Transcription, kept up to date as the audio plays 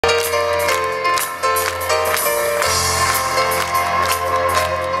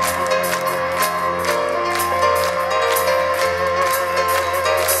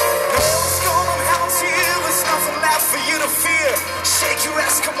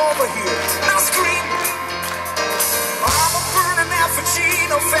over here. Now scream. I'm a burning effigy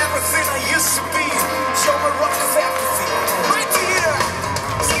of everything I used to be. You're my rock of apathy, my dear.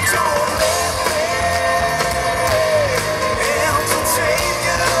 So come on, let me entertain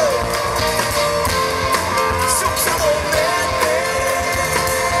you. So come on, let me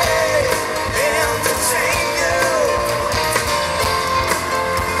entertain you.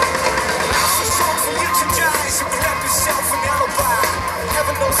 Life's a song for you to die, so grab yourself an alibi.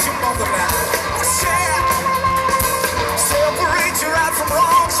 Heaven knows your motherland. What's that? Separate your right from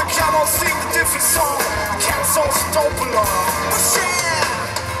wrong, so come on, sing a different song. The castles don't belong. What's that?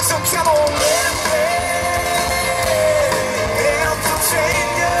 So come on, let me entertain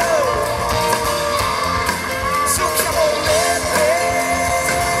you. So come on, let me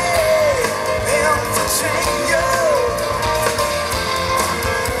entertain you.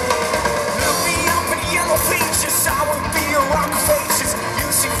 Look me up in the yellow pages, I will be a rock of ages.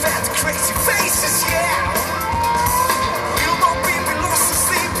 Using fat crazy faces, yeah. You won't be lost to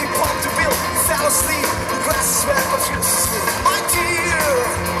sleep, you pumped the bill, you fell asleep. The grass is red, but you're asleep. My dear,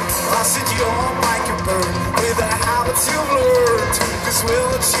 I said you're like a bird with the habits you've learned. Cause we're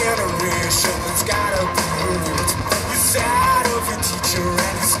a generation that's gotta be heard. You're sad of your teacher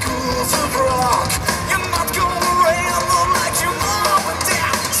and your schools of rock. You're not gonna ramble like your mom and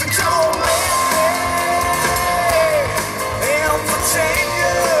dad. So come on, let me entertain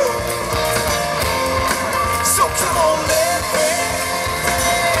you. So come on, let me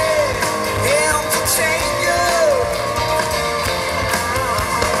entertain you.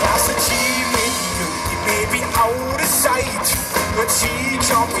 I said, gee, maybe you may be out of sight, but gee,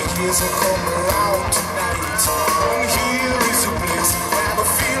 jumping years will come around tonight. And here is a place where the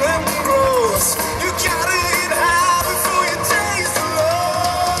feeling grows. You gotta get high before you taste the love.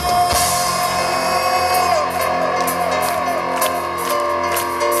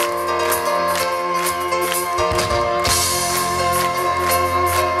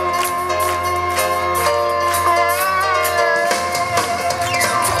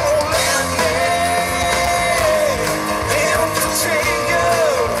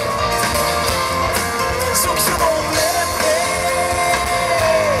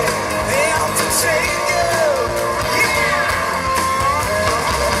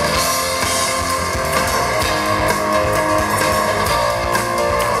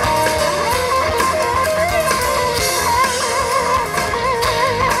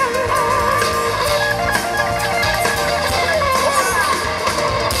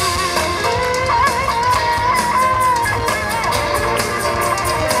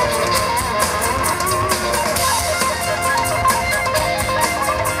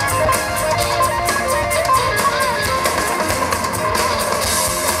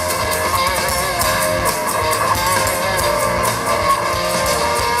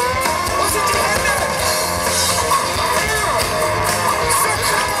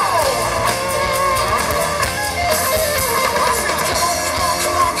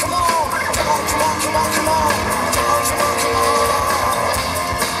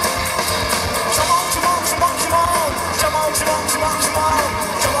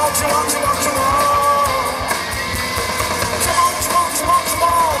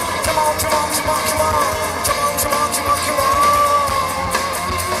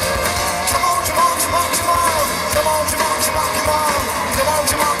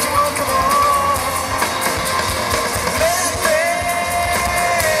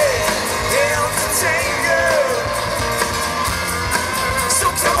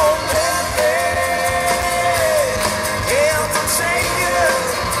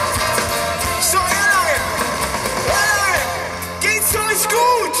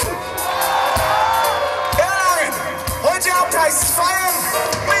 Heißt feiern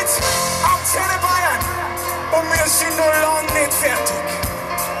mit Antenne Bayern und wir sind noch lange nicht fertig.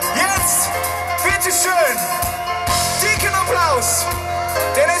 Jetzt, bitteschön.